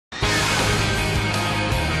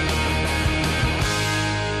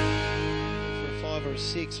for a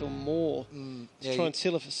 6 or more to try and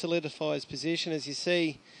solidify his position. As you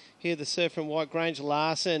see here, the surfer in white, Granger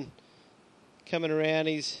Larson, coming around.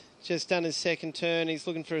 He's just done his second turn. He's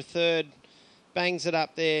looking for a third. Bangs it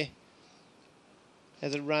up there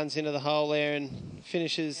as it runs into the hole there and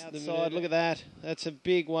finishes the side. Look at that. That's a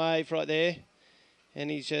big wave right there. And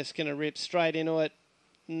he's just going to rip straight into it.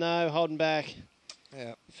 No holding back.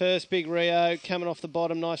 Yeah. First big Rio coming off the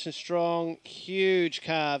bottom, nice and strong. Huge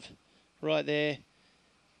carve right there.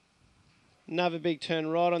 Another big turn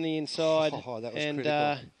right on the inside. Oh, that was and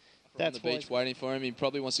critical. That's on the beach waiting for him. He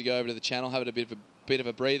probably wants to go over to the channel, have a bit of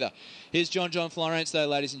a breather. Here's John Florence, though,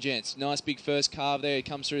 ladies and gents. Nice big first carve there. He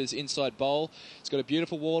comes through this inside bowl. He's got a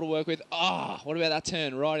beautiful wall to work with. What about that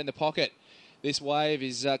turn right in the pocket? This wave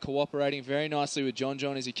is cooperating very nicely with John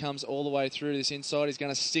as he comes all the way through this inside. He's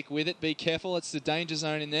going to stick with it. Be careful. It's the danger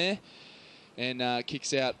zone in there. And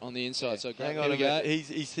kicks out on the inside. So great. Hang on a minute.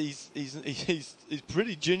 He's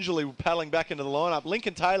pretty gingerly paddling back into the lineup.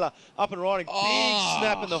 Lincoln Taylor up and riding. Big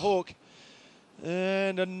snap in the hook.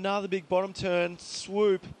 And another big bottom turn.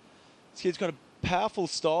 Swoop. This kid's got a powerful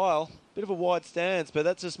style. Bit of a wide stance, but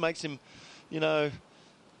that just makes him, you know,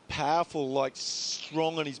 powerful, like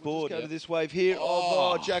strong on his board. Go to this wave here.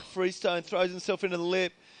 Jack Freestone throws himself into the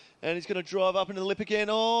lip, and he's going to drive up into the lip again.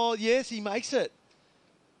 Oh, yes, he makes it.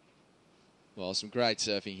 Well, some great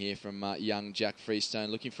surfing here from young Jack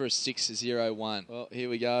Freestone, looking for a 6.01. Well, here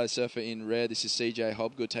we go, surfer in red. This is CJ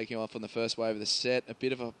Hobgood taking off on the first wave of the set. A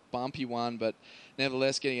bit of a bumpy one, but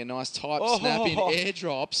nevertheless getting a nice tight snap in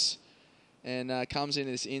airdrops. And comes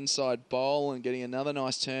into this inside bowl and getting another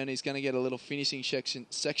nice turn. He's going to get a little finishing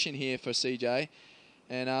section here for CJ.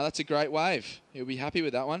 And that's a great wave. He'll be happy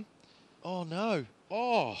with that one. Oh, no.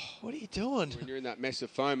 Oh. What are you doing? When you're in that mess of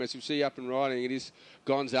foam, as you see up and riding, it is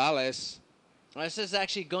Gonzalez. This is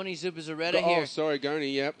actually Goni Zubizarreta here. Oh, sorry, Goni,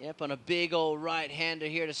 yep. Yep, on a big old right-hander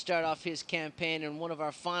here to start off his campaign in one of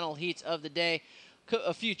our final heats of the day.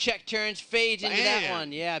 A few check turns, fades into that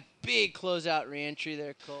one. Yeah, big closeout re-entry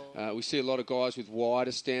there, Cole. We see a lot of guys with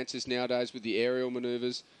wider stances nowadays with the aerial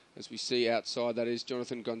manoeuvres. As we see outside, that is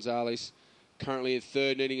Jonathan Gonzalez. Currently in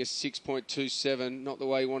third, needing a 6.27. Not the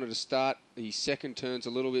way he wanted to start. The second turn's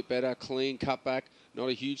a little bit better. Clean cutback. Not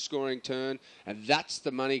a huge scoring turn. And that's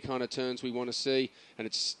the money kind of turns we want to see. And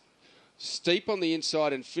it's steep on the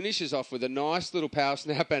inside and finishes off with a nice little power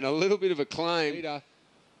snap and a little bit of a claim.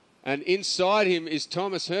 And inside him is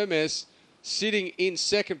Thomas Hermes sitting in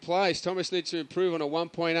second place. Thomas needs to improve on a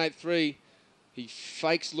 1.83. He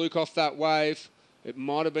fakes Luke off that wave. It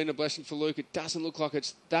might have been a blessing for Luke. It doesn't look like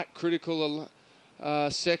it's that critical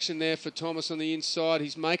section there for Thomas on the inside.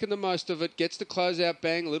 He's making the most of it. Gets the closeout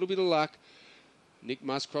bang. A little bit of luck. Nick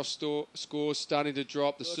Muscroft's scores starting to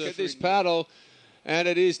drop. Look at this paddle. And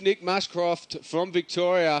it is Nick Muscroft from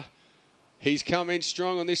Victoria. He's come in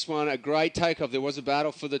strong on this one. A great takeoff. There was a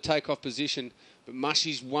battle for the takeoff position, but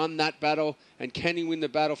Mushy's won that battle. And can he win the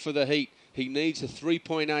battle for the heat? He needs a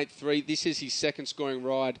 3.83. This is his second scoring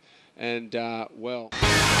ride, and well.